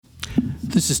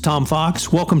This is Tom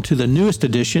Fox. Welcome to the newest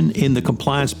edition in the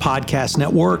Compliance Podcast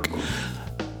Network.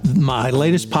 My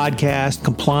latest podcast,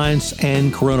 Compliance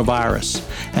and Coronavirus.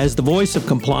 As the voice of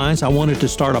compliance, I wanted to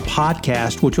start a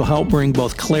podcast which will help bring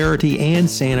both clarity and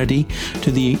sanity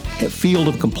to the field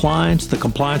of compliance, the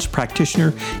compliance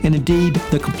practitioner, and indeed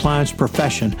the compliance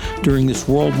profession during this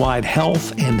worldwide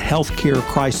health and healthcare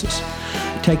crisis.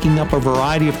 Taking up a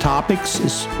variety of topics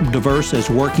as diverse as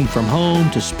working from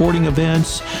home to sporting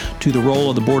events, to the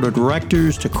role of the board of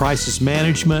directors, to crisis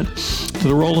management, to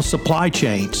the role of supply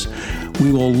chains.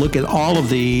 We will look at all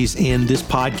of these in this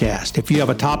podcast. If you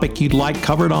have a topic you'd like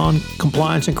covered on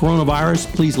compliance and coronavirus,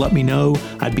 please let me know.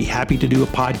 I'd be happy to do a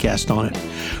podcast on it.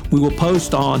 We will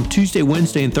post on Tuesday,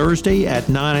 Wednesday, and Thursday at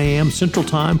 9 a.m. Central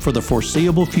Time for the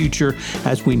foreseeable future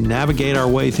as we navigate our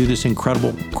way through this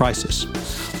incredible crisis.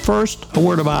 First, a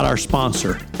word about our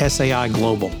sponsor, SAI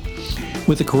Global.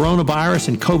 With the coronavirus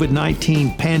and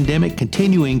COVID-19 pandemic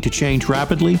continuing to change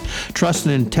rapidly, trust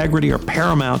and integrity are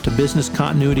paramount to business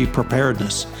continuity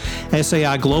preparedness.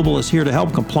 SAI Global is here to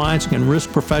help compliance and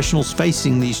risk professionals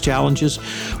facing these challenges,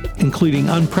 including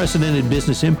unprecedented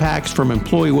business impacts from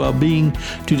employee well-being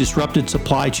to disrupted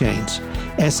supply chains.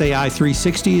 SAI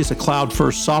 360 is a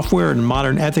cloud-first software and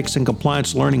modern ethics and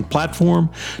compliance learning platform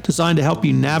designed to help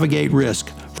you navigate risk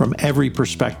from every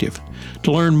perspective.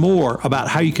 To learn more about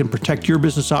how you can protect your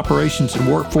business operations and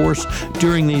workforce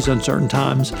during these uncertain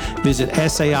times, visit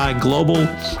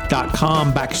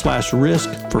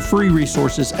saiglobal.com/risk for free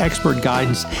resources, expert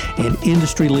guidance, and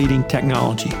industry-leading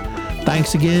technology.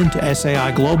 Thanks again to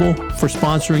SAI Global for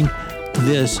sponsoring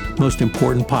this most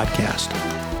important podcast.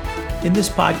 In this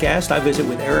podcast, I visit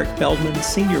with Eric Feldman,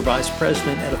 Senior Vice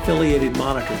President at Affiliated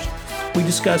Monitors. We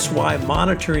discuss why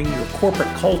monitoring your corporate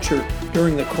culture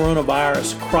during the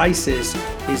coronavirus crisis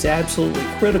is absolutely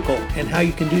critical and how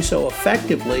you can do so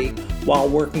effectively while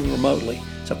working remotely.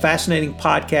 It's a fascinating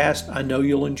podcast I know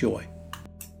you'll enjoy.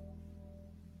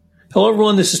 Hello,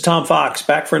 everyone. This is Tom Fox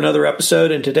back for another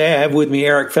episode. And today I have with me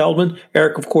Eric Feldman.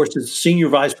 Eric, of course, is Senior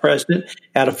Vice President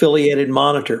at Affiliated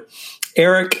Monitor.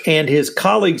 Eric and his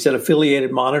colleagues at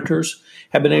Affiliated Monitors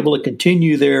have been able to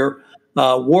continue their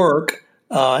work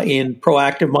in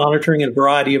proactive monitoring and a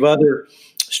variety of other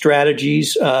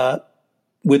strategies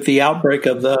with the outbreak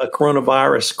of the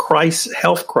coronavirus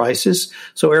health crisis.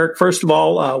 So, Eric, first of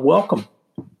all, welcome.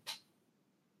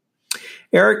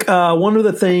 Eric, one of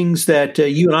the things that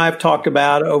you and I have talked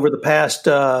about over the past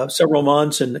several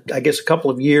months and I guess a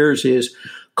couple of years is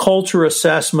culture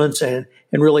assessments and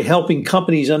really helping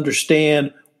companies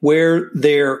understand where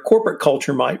their corporate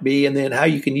culture might be, and then how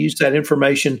you can use that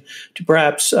information to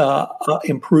perhaps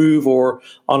improve or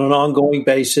on an ongoing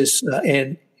basis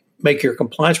and make your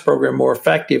compliance program more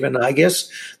effective. And I guess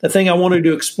the thing I wanted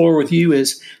to explore with you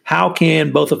is how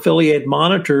can both affiliated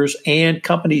monitors and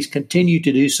companies continue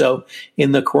to do so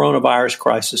in the coronavirus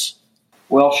crisis?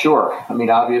 Well, sure. I mean,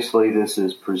 obviously, this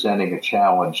is presenting a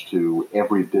challenge to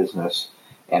every business.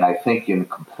 And I think in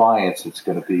compliance, it's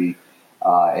going to be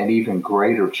an even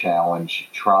greater challenge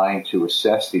trying to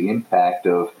assess the impact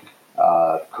of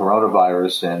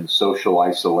coronavirus and social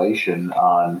isolation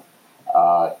on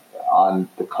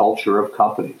the culture of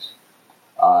companies.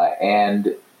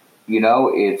 And you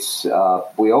know, it's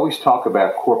we always talk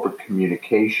about corporate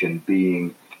communication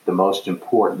being the most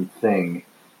important thing,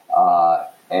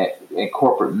 and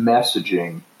corporate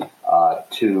messaging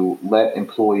to let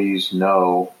employees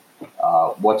know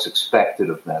what's expected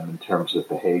of them in terms of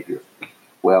behavior.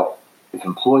 Well, if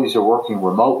employees are working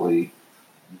remotely,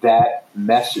 that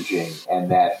messaging and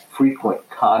that frequent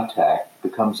contact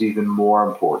becomes even more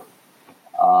important.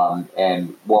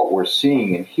 And what we're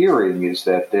seeing and hearing is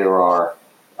that there are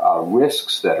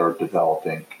risks that are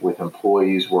developing with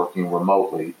employees working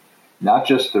remotely, not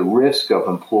just the risk of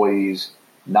employees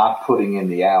not putting in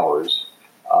the hours.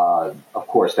 Of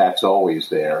course, that's always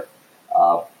there.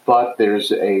 But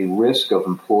there's a risk of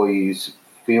employees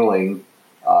feeling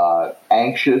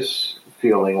anxious,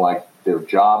 feeling like their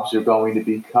jobs are going to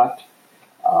be cut.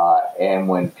 And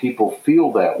when people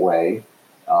feel that way,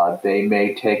 they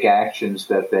may take actions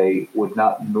that they would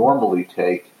not normally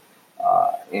take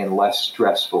in less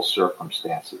stressful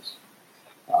circumstances.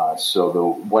 So the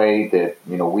way that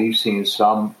we've seen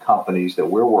some companies that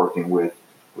we're working with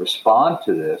respond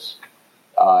to this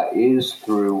is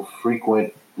through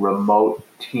frequent remote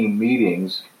team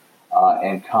meetings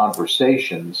and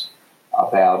conversations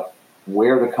about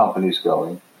where the company's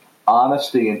going,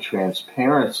 honesty and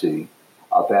transparency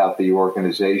about the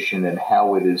organization and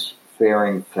how it is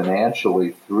faring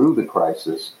financially through the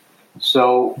crisis,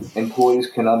 so employees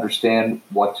can understand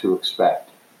what to expect.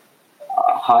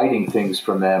 Hiding things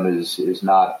from them is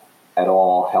not at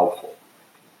all helpful.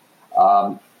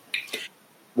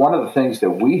 One of the things that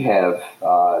we have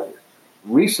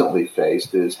recently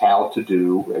faced is how to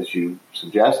do, as you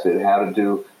suggested, how to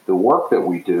do the work that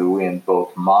we do in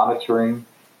both monitoring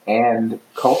and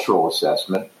cultural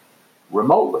assessment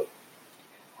remotely.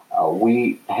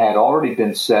 We had already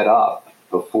been set up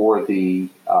before the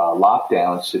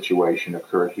lockdown situation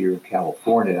occurred here in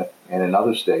California and in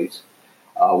other states.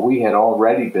 We had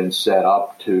already been set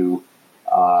up to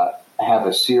have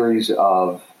a series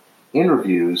of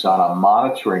interviews on a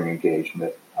monitoring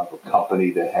engagement of a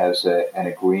company that has an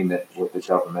agreement with a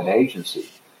government agency.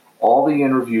 All the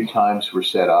interview times were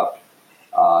set up.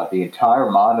 The entire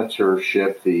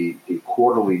monitorship, the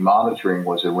quarterly monitoring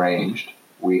was arranged.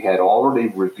 We had already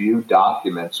reviewed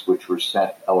documents which were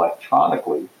sent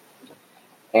electronically.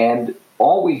 And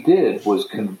all we did was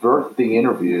convert the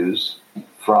interviews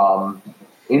from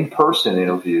in-person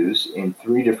interviews in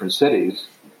 3 different cities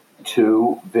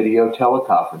to video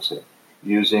teleconferencing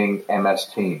using MS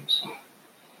Teams.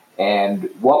 And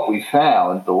what we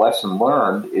found, the lesson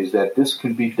learned, is that this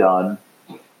can be done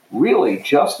really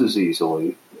just as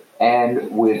easily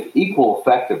and with equal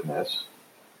effectiveness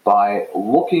by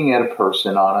looking at a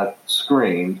person on a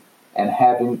screen and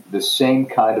having the same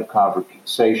kind of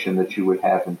conversation that you would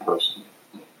have in person.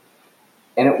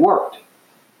 And it worked.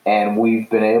 And we've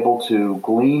been able to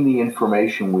glean the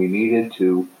information we needed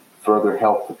to further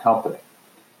help the company.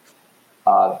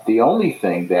 The only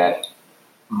thing that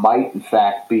might, in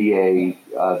fact, be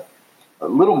a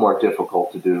little more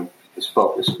difficult to do is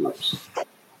focus groups.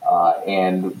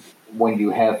 And when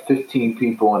you have 15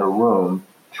 people in a room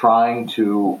trying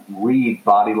to read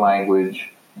body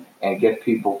language and get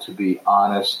people to be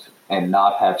honest and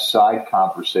not have side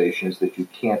conversations that you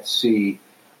can't see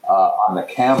on the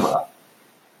camera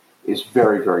is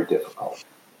very, very difficult.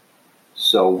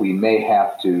 So we may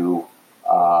have to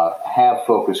have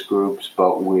focus groups,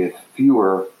 but with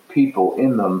fewer people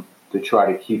in them to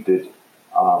try to keep it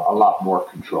a lot more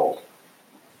controlled.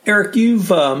 Eric, you've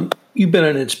been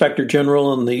an inspector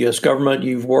general in the U.S. government.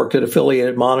 You've worked at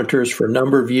Affiliated Monitors for a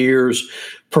number of years.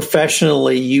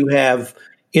 Professionally, you have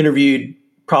interviewed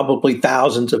probably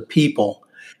thousands of people.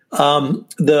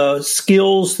 The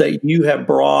skills that you have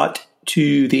brought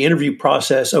to the interview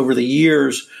process over the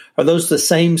years, are those the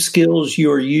same skills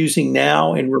you are using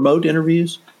now in remote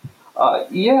interviews?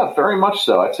 Yeah, very much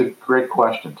so. That's a great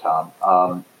question,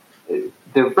 Tom.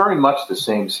 They're very much the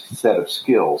same set of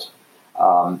skills.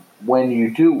 When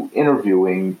you do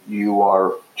interviewing, you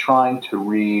are trying to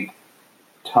read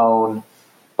tone,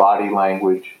 body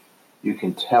language. You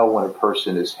can tell when a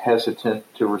person is hesitant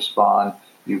to respond.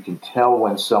 You can tell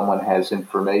when someone has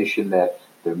information that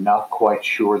they're not quite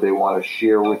sure they want to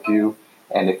share with you.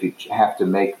 And if you have to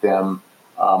make them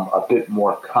a bit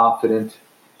more confident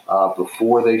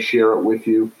before they share it with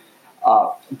you.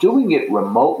 Doing it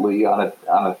remotely on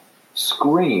a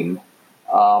screen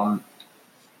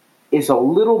is a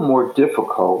little more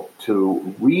difficult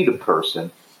to read a person,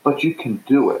 but you can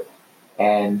do it.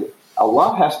 And a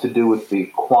lot has to do with the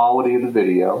quality of the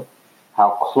video,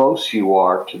 how close you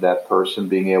are to that person,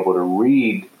 being able to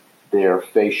read their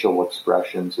facial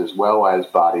expressions as well as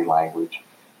body language.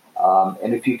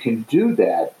 And if you can do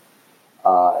that,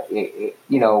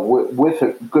 with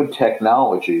a good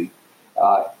technology,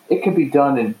 it can be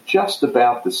done in just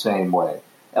about the same way.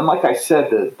 And like I said,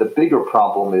 the bigger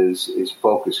problem is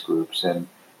focus groups and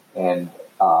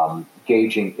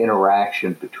gauging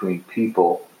interaction between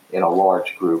people in a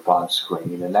large group on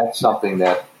screen. And that's something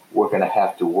that we're going to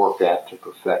have to work at to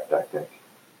perfect, I think.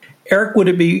 Eric, would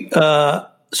it be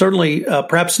certainly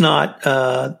perhaps not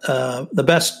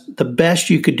the best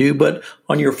you could do, but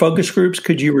on your focus groups,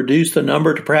 could you reduce the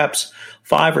number to perhaps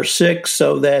 5 or 6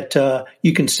 so that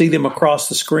you can see them across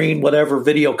the screen, whatever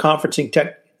video conferencing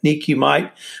technique you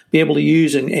might be able to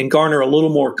use and garner a little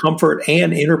more comfort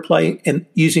and interplay in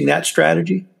using that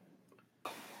strategy?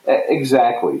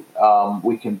 Exactly.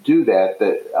 We can do that.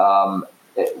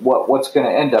 What's going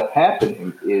to end up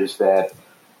happening is that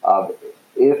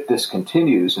if this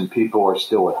continues and people are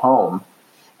still at home,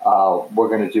 we're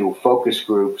going to do focus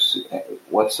groups.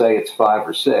 Let's say it's 5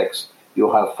 or 6.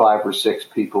 You'll have 5 or 6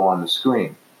 people on the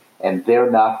screen, and they're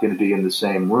not going to be in the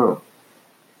same room.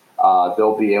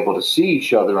 They'll be able to see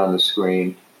each other on the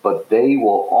screen, but they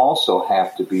will also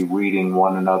have to be reading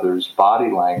one another's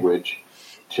body language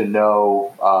to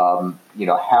know,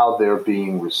 how they're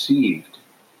being received.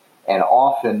 And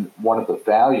often one of the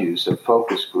values of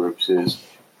focus groups is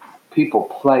people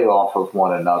play off of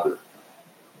one another.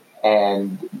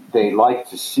 And they like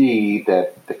to see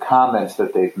that the comments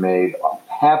that they've made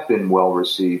have been well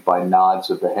received by nods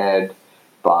of the head,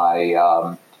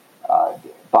 by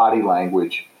body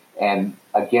language. And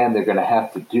again, they're going to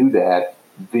have to do that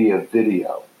via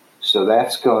video. So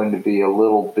that's going to be a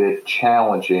little bit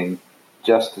challenging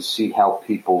just to see how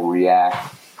people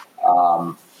react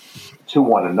to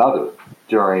one another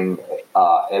during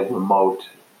a remote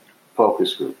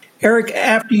focus group. Eric,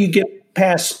 after you get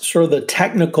past sort of the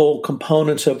technical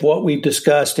components of what we've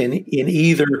discussed in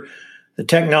either the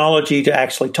technology to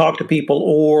actually talk to people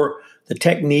or the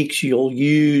techniques you'll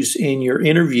use in your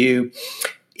interview,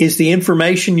 is the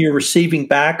information you're receiving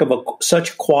back of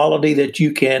such quality that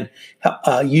you can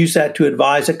use that to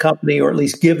advise a company or at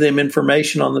least give them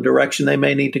information on the direction they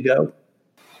may need to go?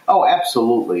 Oh,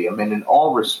 absolutely. I mean, in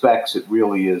all respects, it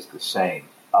really is the same.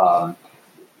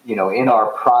 In our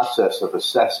process of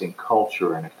assessing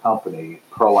culture in a company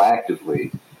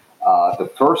proactively,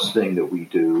 the first thing that we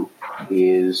do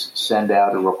is send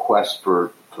out a request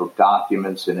for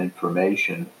documents and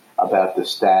information about the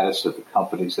status of the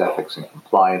company's ethics and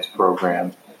compliance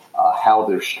program, how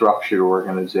they're structured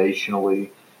organizationally,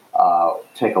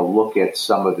 take a look at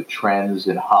some of the trends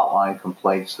in hotline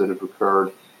complaints that have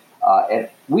occurred. And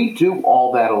we do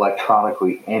all that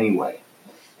electronically anyway.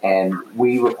 And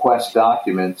we request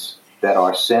documents that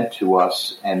are sent to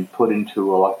us and put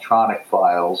into electronic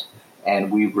files,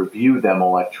 and we review them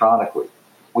electronically.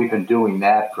 We've been doing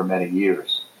that for many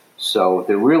years. So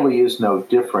there really is no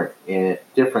difference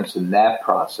in that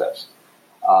process.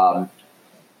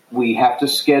 We have to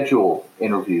schedule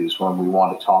interviews when we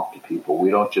want to talk to people.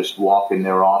 We don't just walk in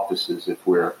their offices if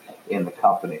we're in the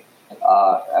company.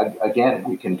 Again,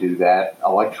 we can do that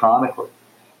electronically.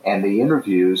 And the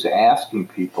interviews asking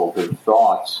people their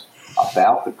thoughts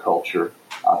about the culture,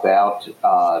 about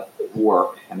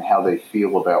work and how they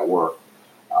feel about work,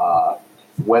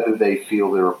 whether they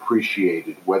feel they're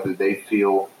appreciated, whether they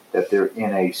feel that they're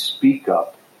in a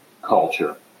speak-up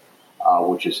culture,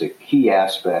 which is a key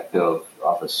aspect of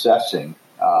assessing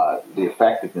the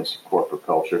effectiveness of corporate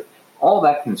culture. All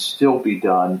that can still be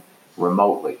done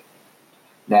remotely.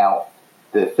 Now,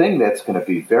 the thing that's going to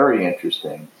be very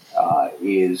interesting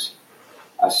is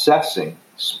assessing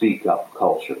speak-up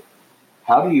culture.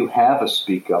 How do you have a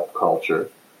speak-up culture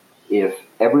if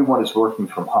everyone is working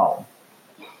from home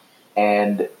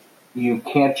and you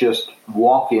can't just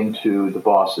walk into the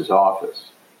boss's office?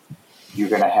 You're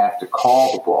going to have to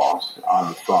call the boss on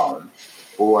the phone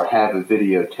or have a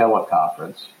video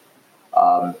teleconference.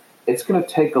 It's going to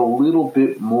take a little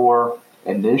bit more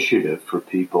initiative for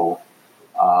people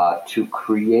to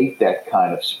create that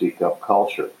kind of speak-up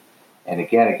culture. And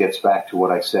again, it gets back to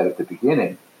what I said at the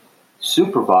beginning.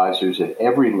 Supervisors at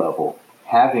every level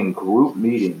having group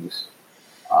meetings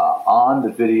on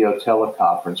the video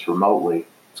teleconference remotely,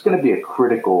 it's going to be a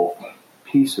critical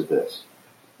piece of this.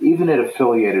 Even at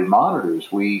Affiliated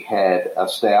Monitors, we had a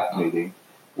staff meeting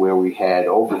where we had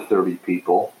over 30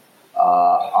 people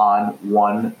on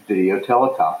one video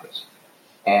teleconference.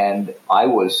 And I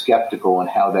was skeptical on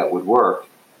how that would work.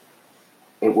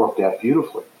 It worked out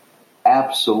beautifully.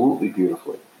 Absolutely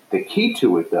beautifully. The key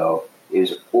to it, though,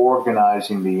 is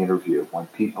organizing the interview when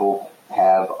people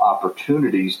have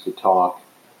opportunities to talk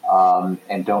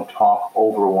and don't talk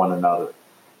over one another.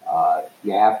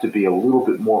 You have to be a little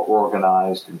bit more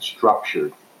organized and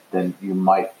structured than you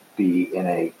might be in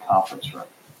a conference room.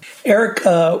 Eric,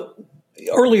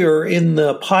 earlier in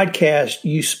the podcast,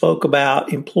 you spoke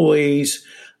about employees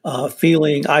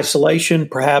feeling isolation,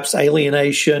 perhaps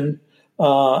alienation,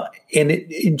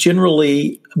 and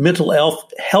generally mental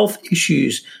health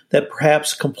issues that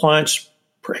perhaps compliance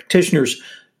practitioners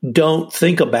don't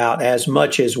think about as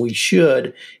much as we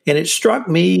should. And it struck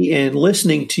me in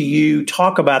listening to you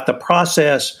talk about the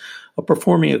process of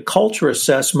performing a culture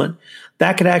assessment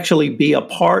that could actually be a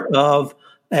part of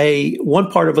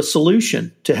one part of a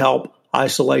solution to help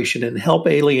isolation and help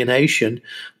alienation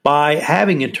by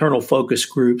having internal focus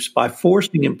groups, by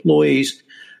forcing employees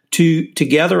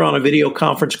together on a video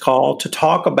conference call to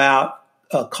talk about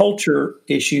culture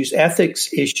issues,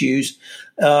 ethics issues,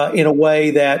 in a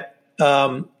way that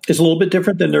is a little bit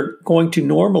different than they're going to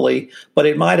normally, but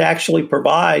it might actually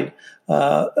provide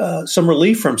some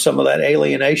relief from some of that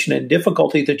alienation and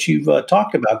difficulty that you've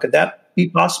talked about. Could that be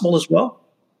possible as well?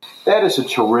 That is a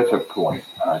terrific point,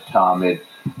 Tom.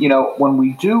 When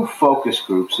we do focus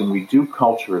groups and we do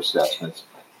culture assessments,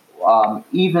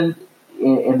 even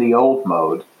in the old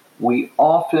mode, we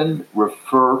often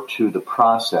refer to the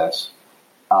process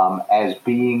as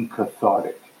being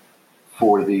cathartic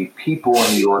for the people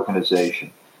in the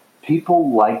organization.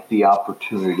 People like the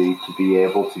opportunity to be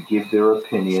able to give their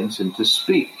opinions and to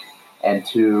speak and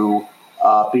to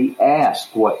be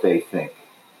asked what they think.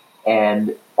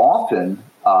 And often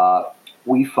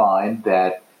we find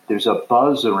that there's a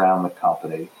buzz around the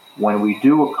company when we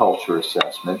do a culture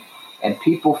assessment and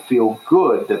people feel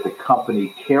good that the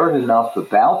company cared enough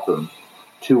about them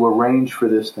to arrange for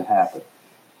this to happen.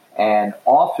 And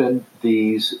often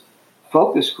these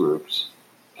focus groups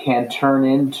can turn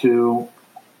into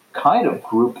kind of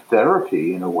group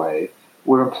therapy in a way,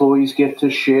 where employees get to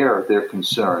share their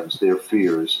concerns, their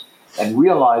fears, and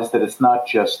realize that it's not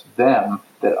just them,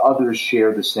 that others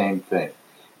share the same thing.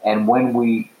 And when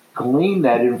we glean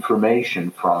that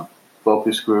information from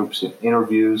focus groups and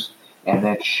interviews, and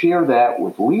then share that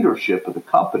with leadership of the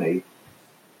company,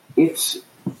 it's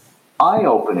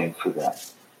eye-opening for them,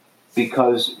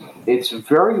 because it's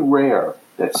very rare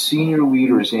that senior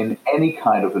leaders in any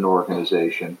kind of an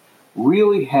organization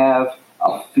really have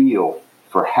a feel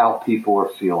for how people are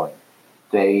feeling.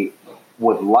 They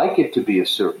would like it to be a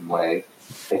certain way.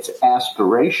 It's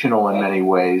aspirational in many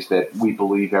ways that we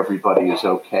believe everybody is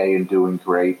okay and doing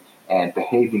great and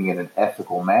behaving in an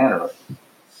ethical manner,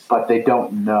 but they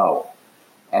don't know,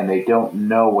 and they don't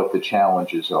know what the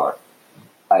challenges are.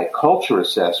 A culture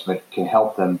assessment can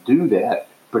help them do that,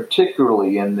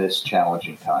 particularly in this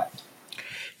challenging time.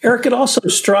 Eric, it also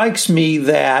strikes me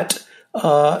that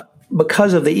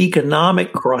because of the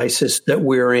economic crisis that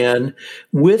we're in,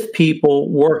 with people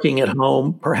working at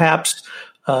home, perhaps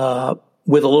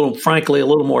with a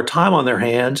little more time on their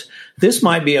hands, this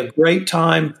might be a great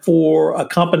time for a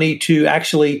company to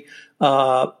actually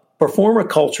perform a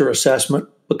culture assessment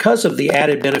because of the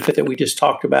added benefit that we just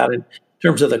talked about in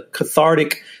terms of the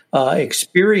cathartic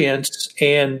experience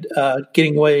and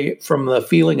getting away from the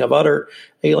feeling of utter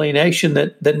alienation,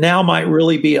 that now might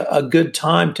really be a good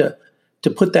time to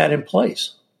put that in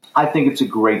place. I think it's a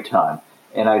great time.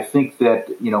 And I think that,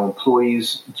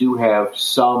 employees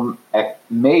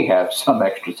may have some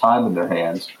extra time in their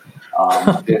hands.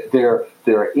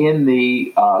 They're in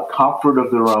the comfort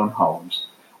of their own homes.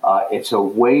 It's a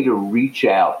way to reach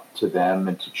out to them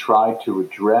and to try to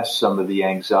address some of the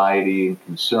anxiety and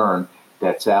concern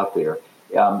that's out there.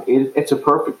 It's a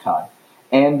perfect time.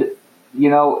 And,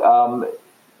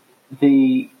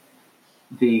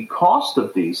 the cost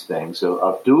of these things,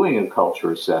 of doing a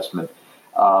culture assessment,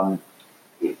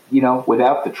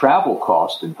 without the travel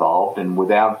cost involved and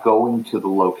without going to the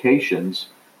locations,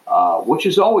 which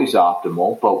is always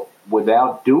optimal, but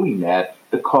without doing that,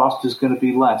 the cost is going to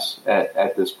be less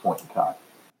at this point in time.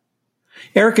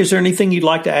 Eric, is there anything you'd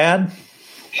like to add?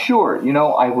 Sure.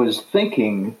 I was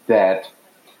thinking that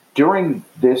during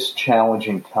this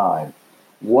challenging time,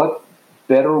 what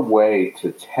better way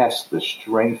to test the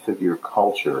strength of your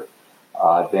culture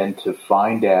than to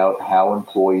find out how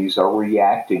employees are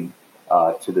reacting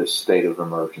to this state of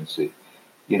emergency.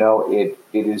 It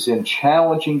is in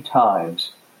challenging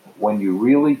times when you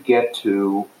really get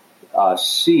to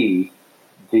see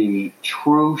the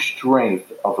true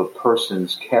strength of a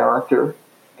person's character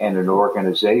and an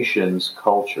organization's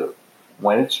culture.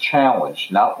 When it's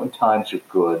challenged, not when times are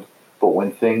good, but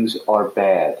when things are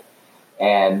bad.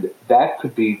 And that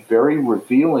could be very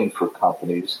revealing for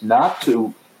companies, not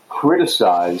to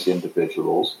criticize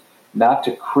individuals, not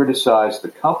to criticize the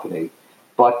company,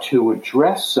 but to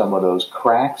address some of those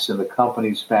cracks in the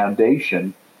company's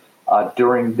foundation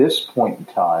during this point in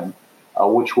time,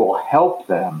 which will help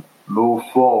them move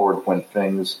forward when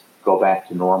things go back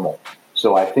to normal.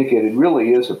 So I think it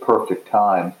really is a perfect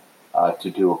time to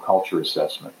do a culture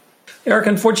assessment. Eric,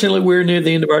 unfortunately, we're near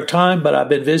the end of our time, but I've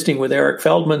been visiting with Eric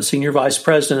Feldman, Senior Vice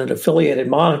President at Affiliated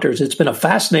Monitors. It's been a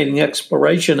fascinating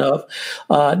exploration of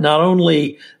not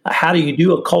only how do you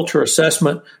do a culture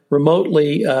assessment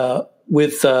remotely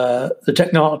with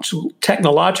the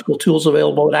technological tools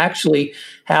available, but actually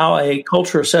how a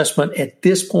culture assessment at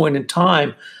this point in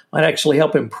time might actually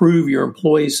help improve your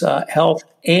employees' health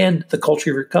and the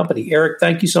culture of your company. Eric,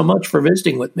 thank you so much for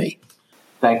visiting with me.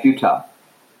 Thank you, Tom.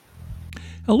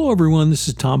 Hello, everyone. This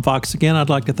is Tom Fox again. I'd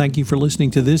like to thank you for listening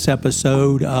to this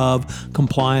episode of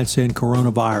Compliance and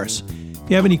Coronavirus. If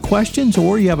you have any questions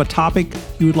or you have a topic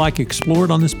you would like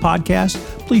explored on this podcast,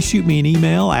 please shoot me an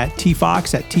email at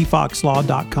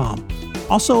tfox@tfoxlaw.com.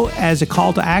 Also, as a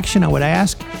call to action, I would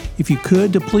ask if you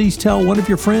could to please tell one of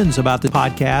your friends about the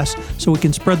podcast so we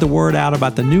can spread the word out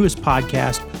about the newest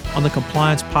podcast on the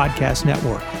Compliance Podcast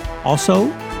Network.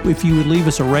 Also, if you would leave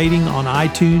us a rating on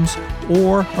iTunes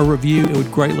or a review, it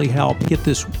would greatly help get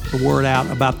the word out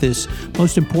about this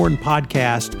most important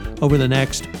podcast over the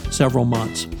next several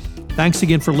months. Thanks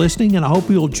again for listening, and I hope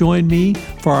you'll join me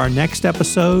for our next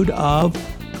episode of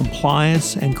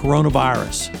Compliance and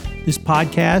Coronavirus. This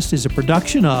podcast is a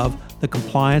production of the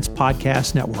Compliance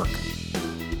Podcast Network.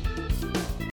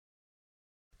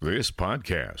 This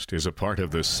podcast is a part of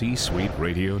the C-Suite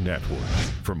Radio Network.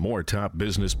 For more top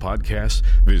business podcasts,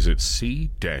 visit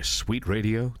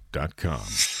c-suiteradio.com.